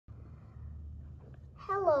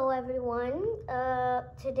Hello everyone,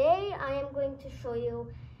 today I am going to show you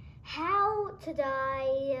how to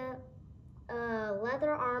dye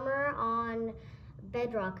leather armor on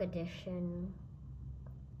Bedrock Edition.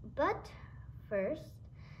 But first,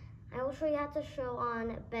 I will show you how to show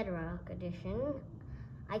on Bedrock Edition.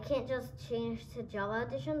 I can't just change to Java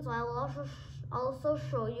Edition, so I will also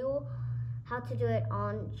show you how to do it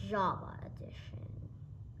on Java Edition.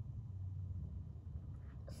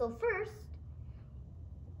 So first,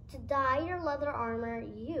 to dye your leather armor,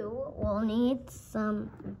 you will need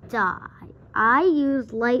some dye. I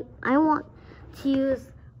want to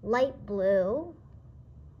use light blue,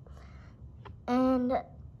 and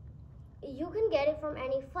you can get it from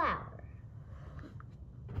any flower.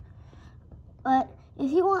 But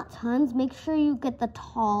if you want tons, make sure you get the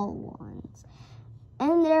tall ones.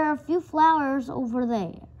 And there are a few flowers over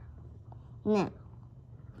there. Now,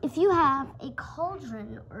 if you have a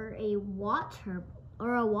cauldron or a water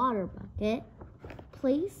bucket,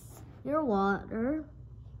 place your water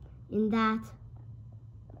in that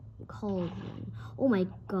cauldron. Oh my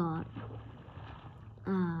god.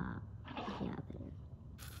 Yeah, there. Oh my god.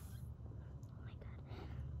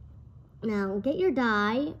 Now get your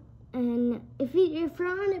dye, and if you're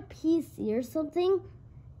on a PC or something,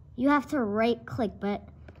 you have to right click, but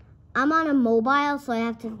I'm on a mobile, so I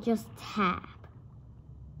have to just tap.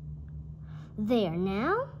 There.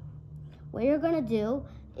 Now what you're gonna do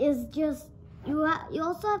is you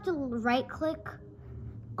also have to right click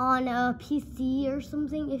on a PC or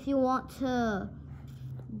something if you want to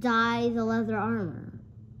dye the leather armor.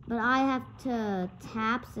 But I have to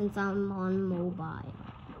tap since I'm on mobile.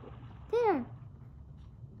 There.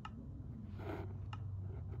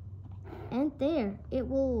 And there. It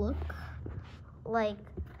will look like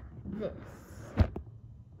this.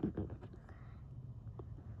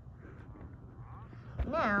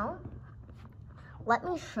 Now, let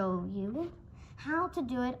me show you how to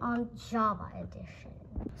do it on Java Edition.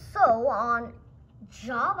 So on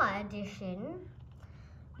Java Edition,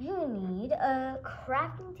 you need a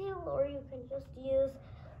crafting table, or you can just use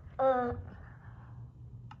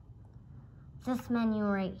this menu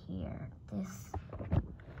right here, this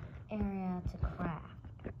area to craft.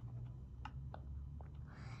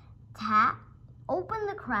 Open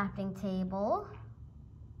the crafting table.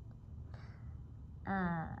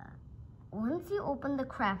 Once you open the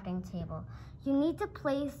crafting table, you need to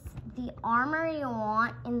place the armor you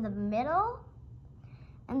want in the middle,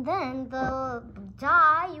 and then the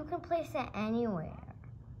dye, you can place it anywhere.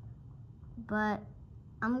 But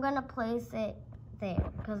I'm gonna place it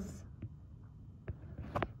there,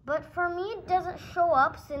 but for me it doesn't show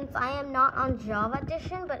up since I am not on Java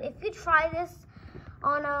Edition, but if you try this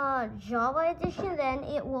on a Java Edition, then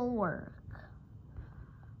it will work.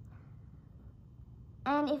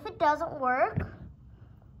 And if it doesn't work,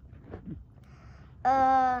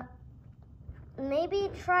 maybe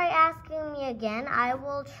try asking me again. I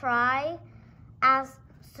will try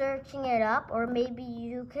searching it up, or maybe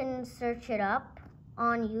you can search it up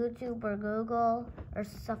on YouTube or Google or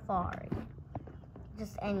Safari.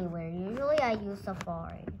 Just anywhere. Usually I use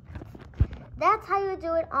Safari. That's how you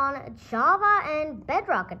do it on Java and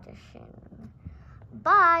Bedrock Edition.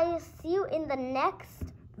 Bye. See you in the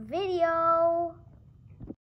next video.